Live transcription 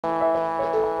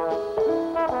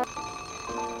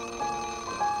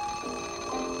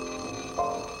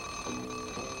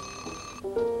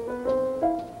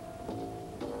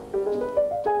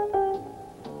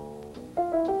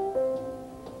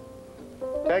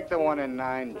Take the one in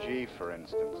 9G, for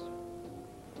instance.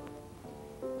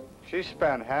 She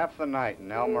spent half the night in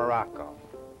El Morocco,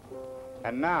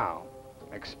 and now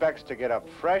expects to get up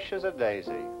fresh as a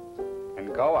daisy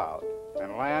and go out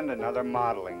and land another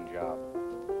modeling job.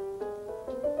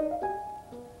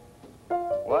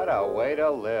 What a way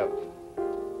to live.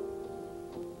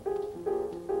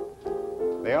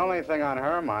 The only thing on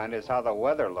her mind is how the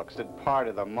weather looks at part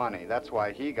of the money. That's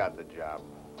why he got the job.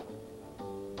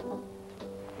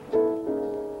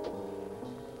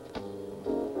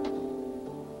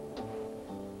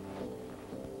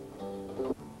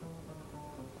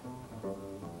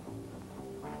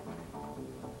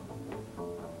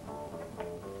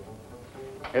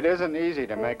 It isn't easy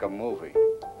to make a movie.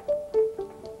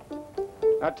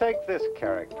 Now take this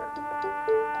character.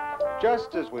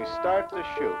 Just as we start to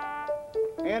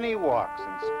shoot, in he walks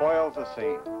and spoils the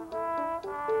scene.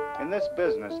 In this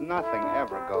business, nothing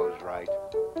ever goes right.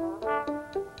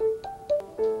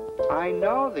 I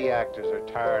know the actors are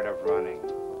tired of running.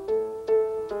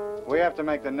 We have to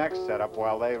make the next setup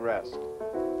while they rest.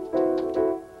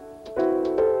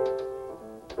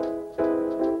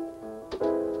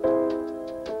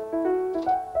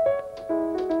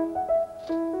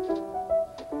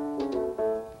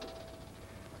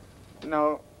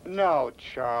 No,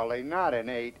 Charlie, not an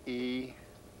 8E.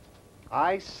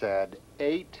 I said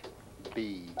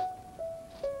 8B.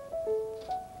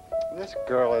 This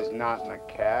girl is not in a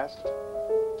cast.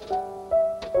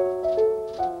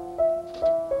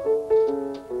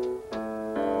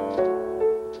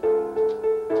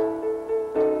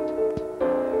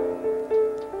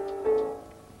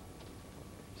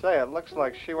 Say, it looks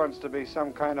like she wants to be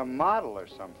some kind of model or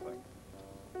something.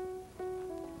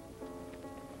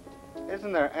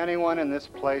 Isn't there anyone in this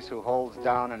place who holds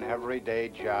down an everyday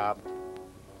job?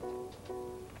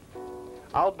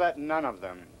 I'll bet none of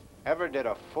them ever did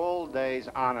a full day's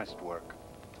honest work.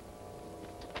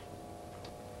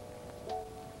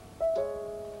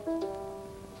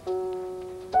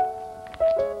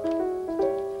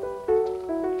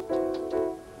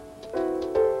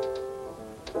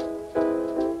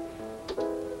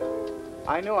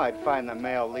 I knew I'd find the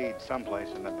male lead someplace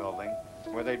in the building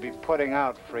where they'd be putting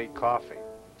out free coffee.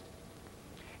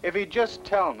 If he'd just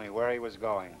tell me where he was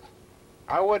going,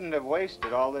 I wouldn't have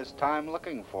wasted all this time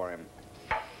looking for him.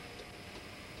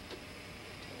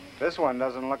 This one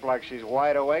doesn't look like she's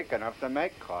wide awake enough to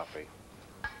make coffee.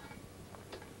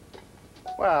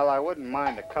 Well, I wouldn't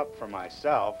mind a cup for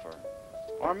myself,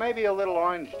 or maybe a little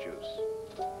orange juice.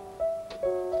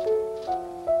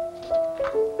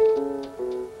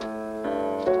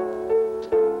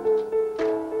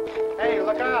 Hey,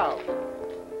 look out!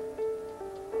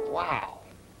 Wow,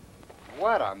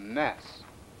 what a mess.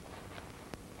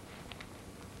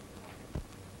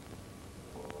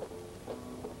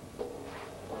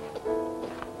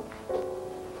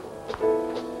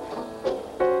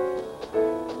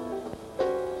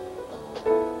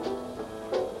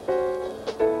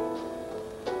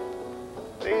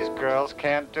 Girls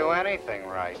can't do anything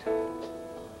right.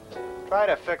 Try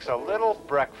to fix a little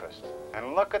breakfast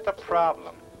and look at the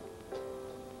problem.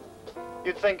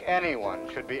 You'd think anyone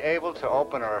should be able to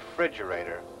open a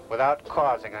refrigerator without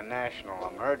causing a national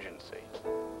emergency.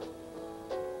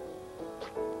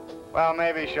 Well,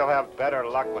 maybe she'll have better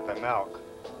luck with the milk.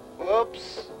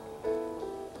 Whoops.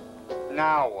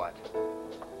 Now what?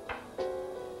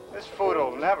 This food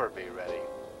will never be ready.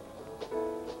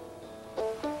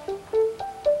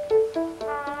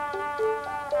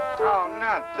 Oh,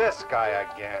 not this guy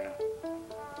again.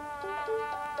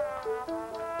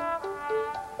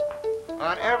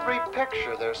 On every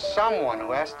picture, there's someone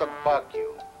who has to bug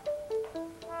you.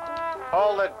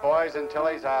 Hold it, boys, until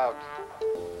he's out.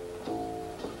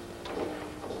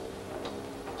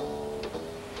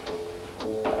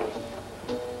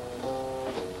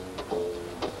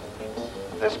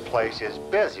 This place is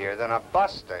busier than a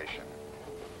bus station.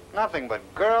 Nothing but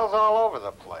girls all over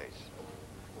the place.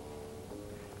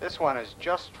 This one has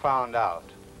just found out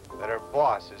that her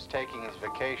boss is taking his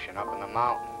vacation up in the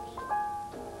mountains.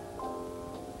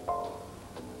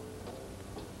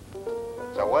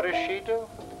 So what does she do?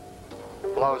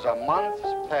 Blows a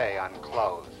month's pay on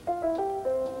clothes.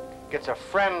 Gets a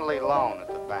friendly loan at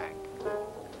the bank.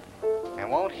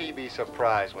 And won't he be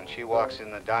surprised when she walks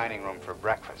in the dining room for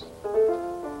breakfast?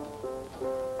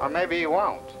 Or maybe he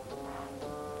won't.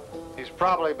 He's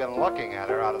probably been looking at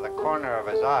her out of the corner of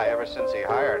his eye ever since he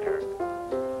hired her.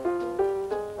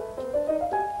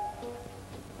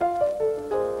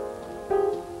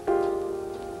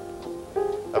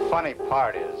 The funny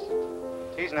part is,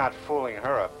 he's not fooling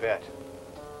her a bit.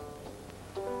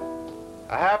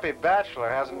 A happy bachelor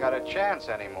hasn't got a chance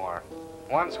anymore.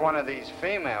 Once one of these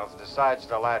females decides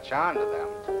to latch on to them.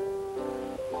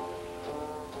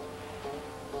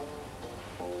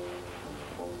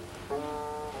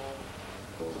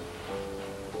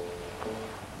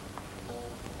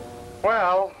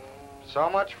 Well, so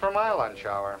much for my lunch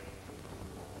hour.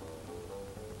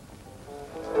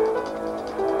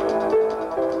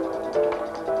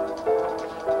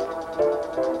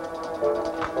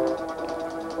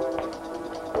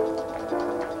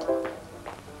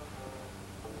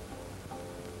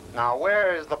 Now,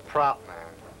 where is the prop man?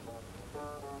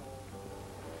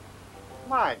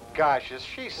 My gosh, is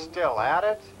she still at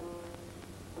it?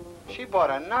 She bought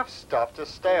enough stuff to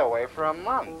stay away for a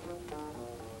month.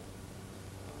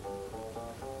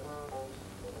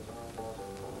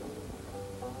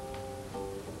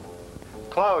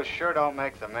 Clothes sure don't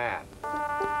make the man.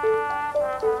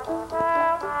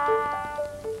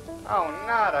 Oh,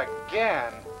 not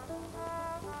again.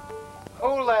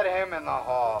 Who let him in the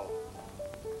hall?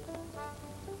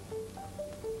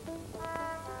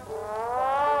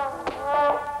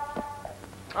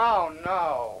 Oh,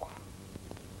 no.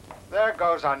 There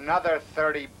goes another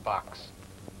 30 bucks.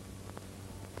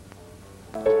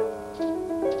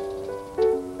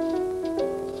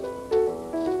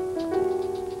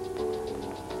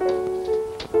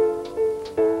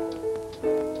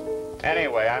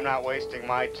 Anyway, I'm not wasting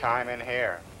my time in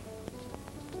here.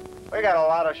 We got a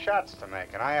lot of shots to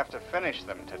make, and I have to finish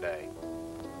them today.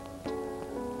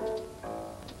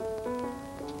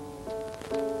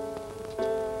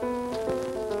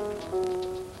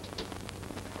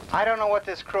 I don't know what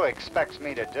this crew expects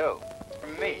me to do.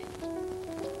 From me.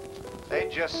 They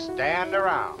just stand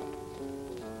around.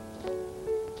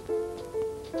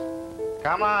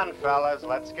 Come on, fellas,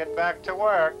 let's get back to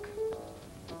work.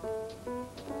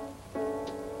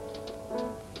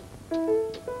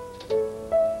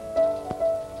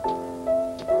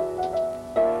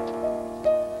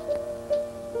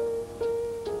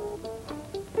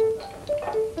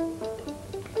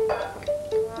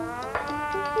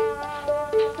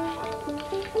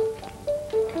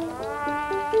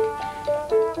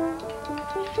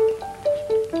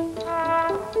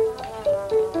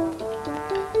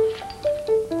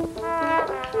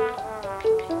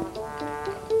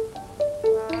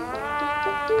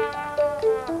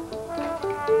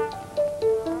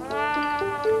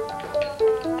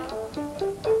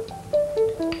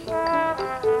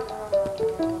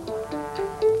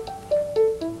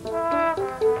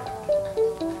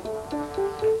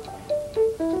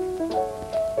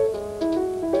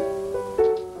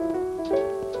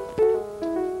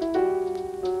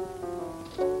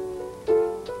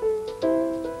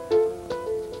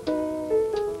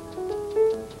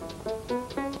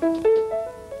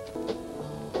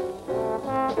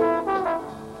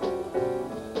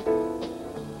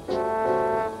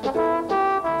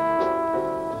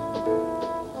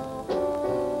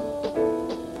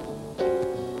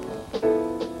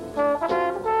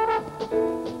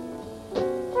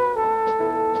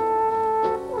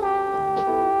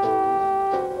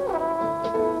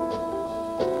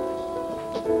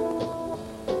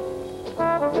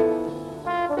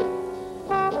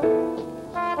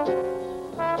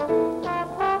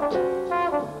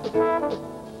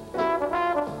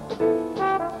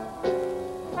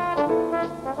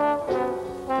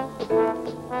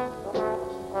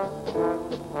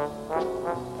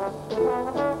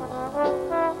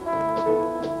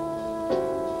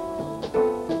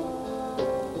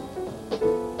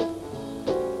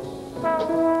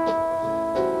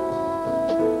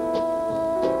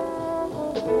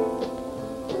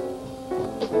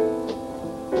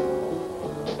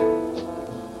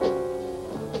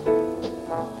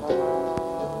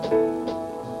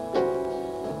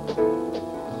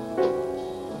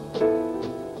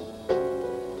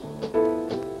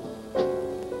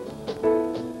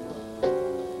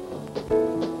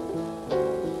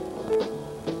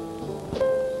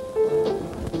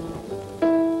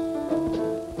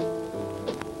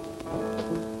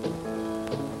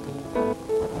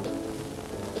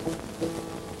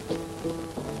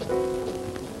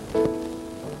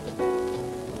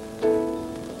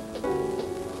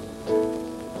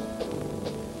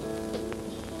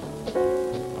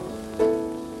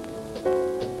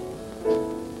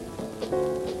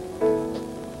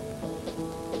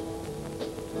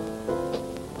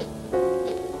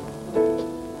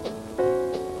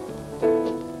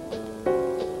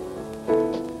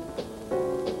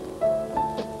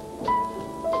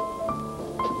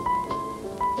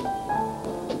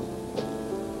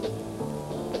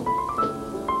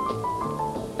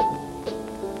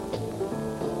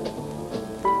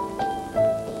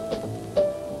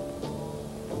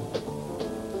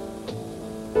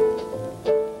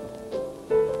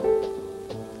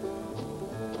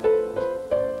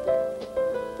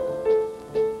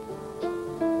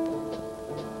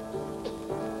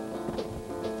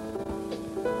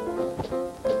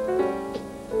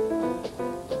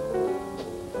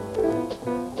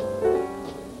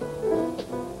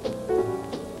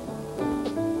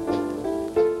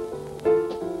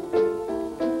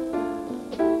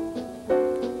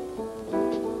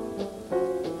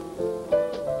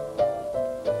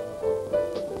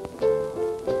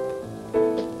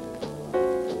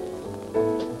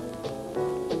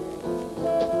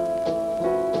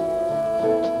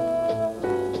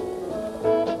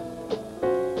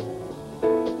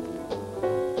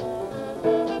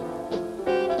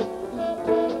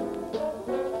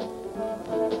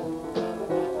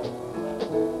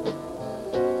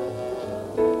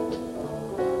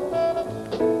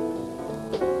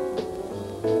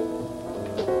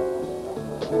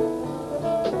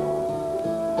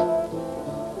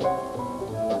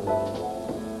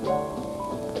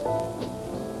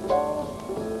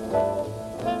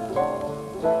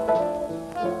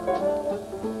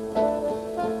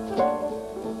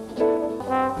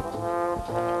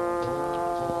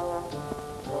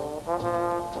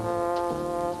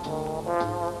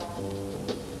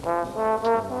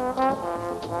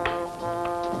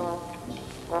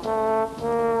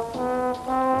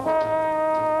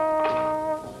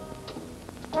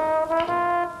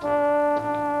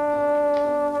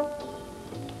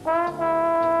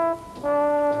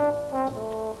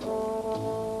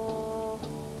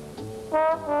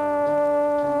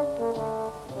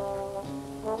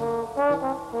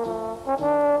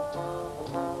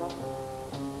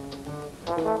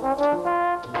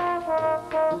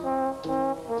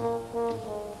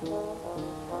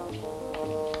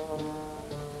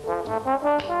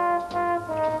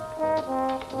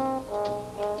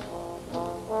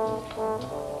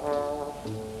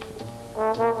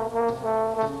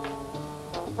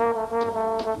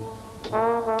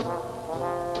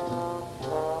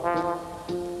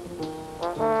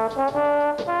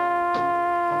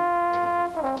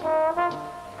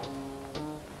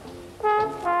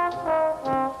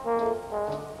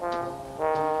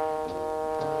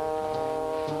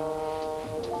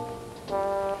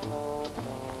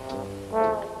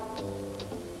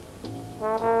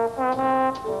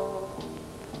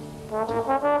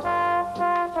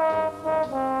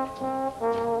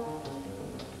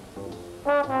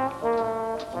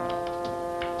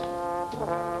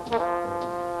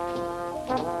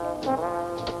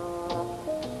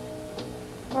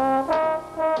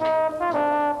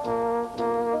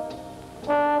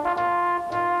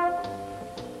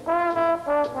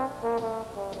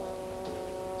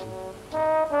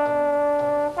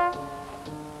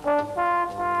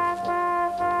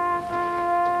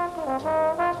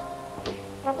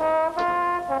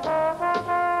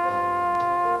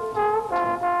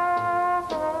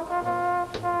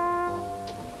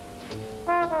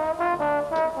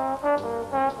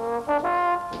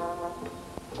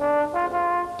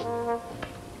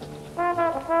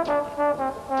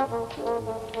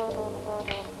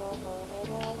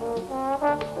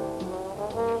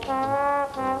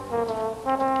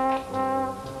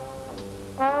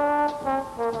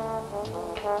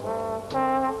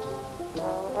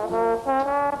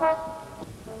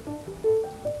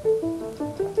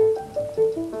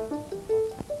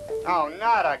 Oh,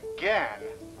 not again.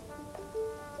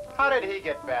 How did he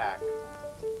get back?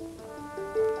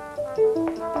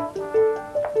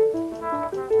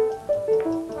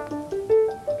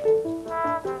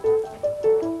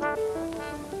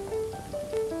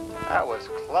 That was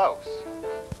close.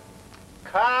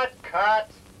 Cut, cut.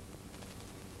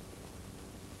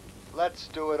 Let's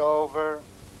do it over.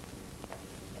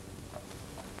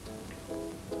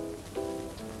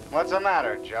 What's the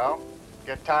matter, Joe?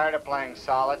 Get tired of playing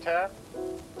solitaire?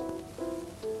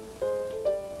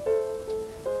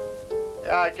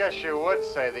 Yeah, I guess you would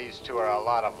say these two are a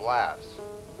lot of laughs.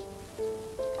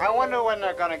 I wonder when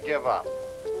they're gonna give up.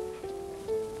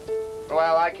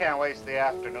 Well, I can't waste the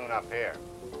afternoon up here.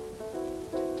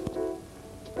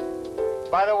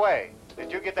 By the way, did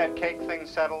you get that cake thing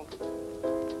settled?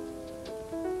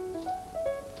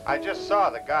 I just saw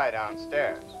the guy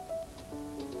downstairs.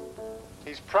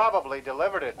 He's probably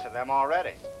delivered it to them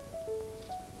already.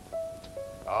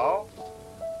 Oh?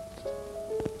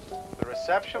 The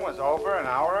reception was over an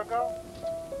hour ago?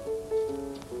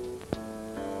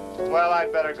 Well,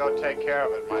 I'd better go take care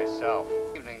of it myself.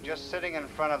 Evening, just sitting in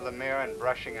front of the mirror and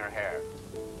brushing her hair.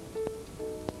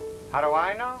 How do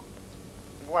I know?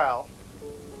 Well,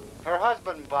 her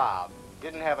husband, Bob,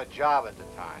 didn't have a job at the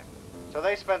time, so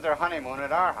they spent their honeymoon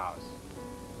at our house.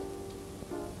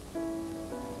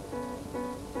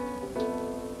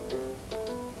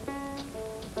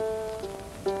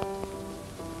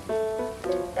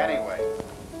 Anyway,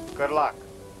 good luck.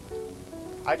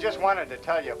 I just wanted to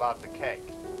tell you about the cake.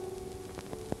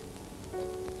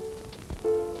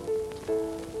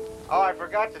 Oh, I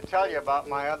forgot to tell you about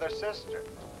my other sister.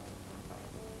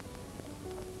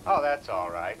 Oh, that's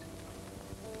all right.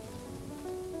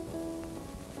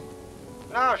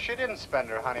 No, she didn't spend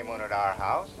her honeymoon at our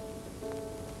house.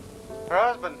 Her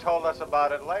husband told us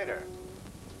about it later.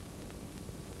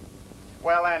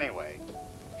 Well, anyway,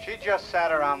 she just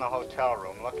sat around the hotel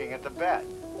room looking at the bed.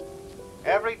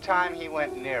 Every time he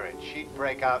went near it, she'd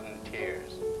break out in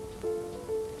tears.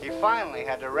 He finally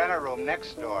had to rent a room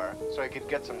next door so he could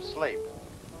get some sleep.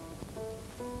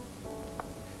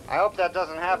 I hope that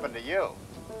doesn't happen to you.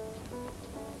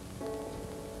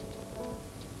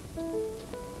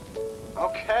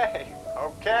 Okay,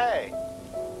 okay.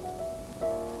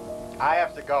 I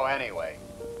have to go anyway.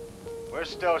 We're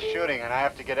still shooting and I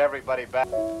have to get everybody back.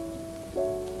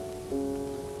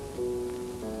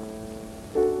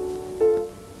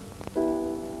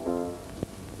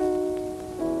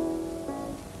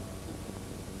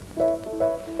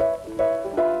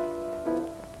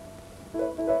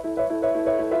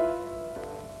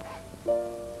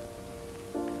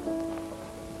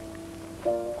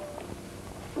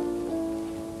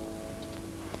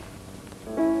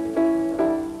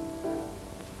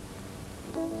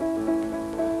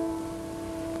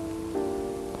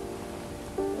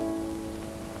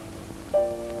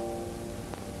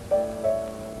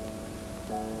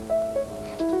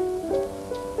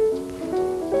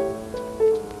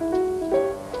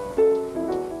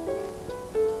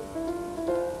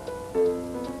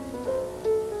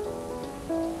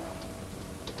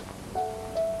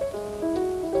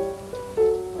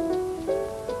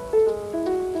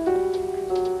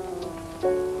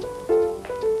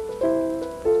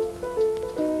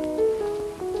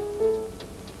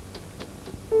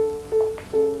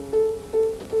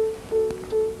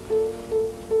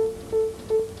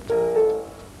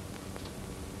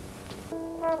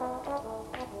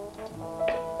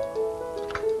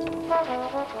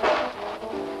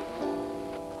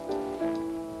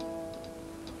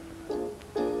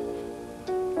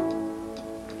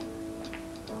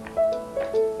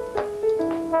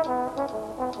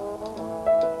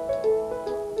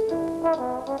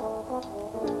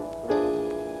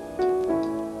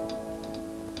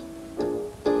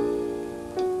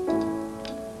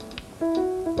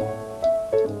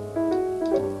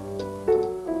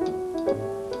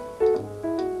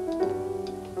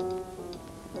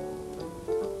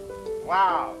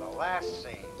 Wow, the last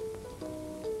scene.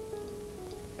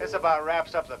 This about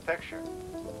wraps up the picture.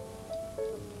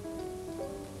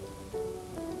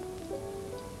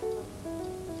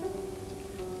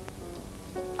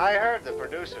 I heard the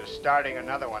producer's starting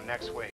another one next week.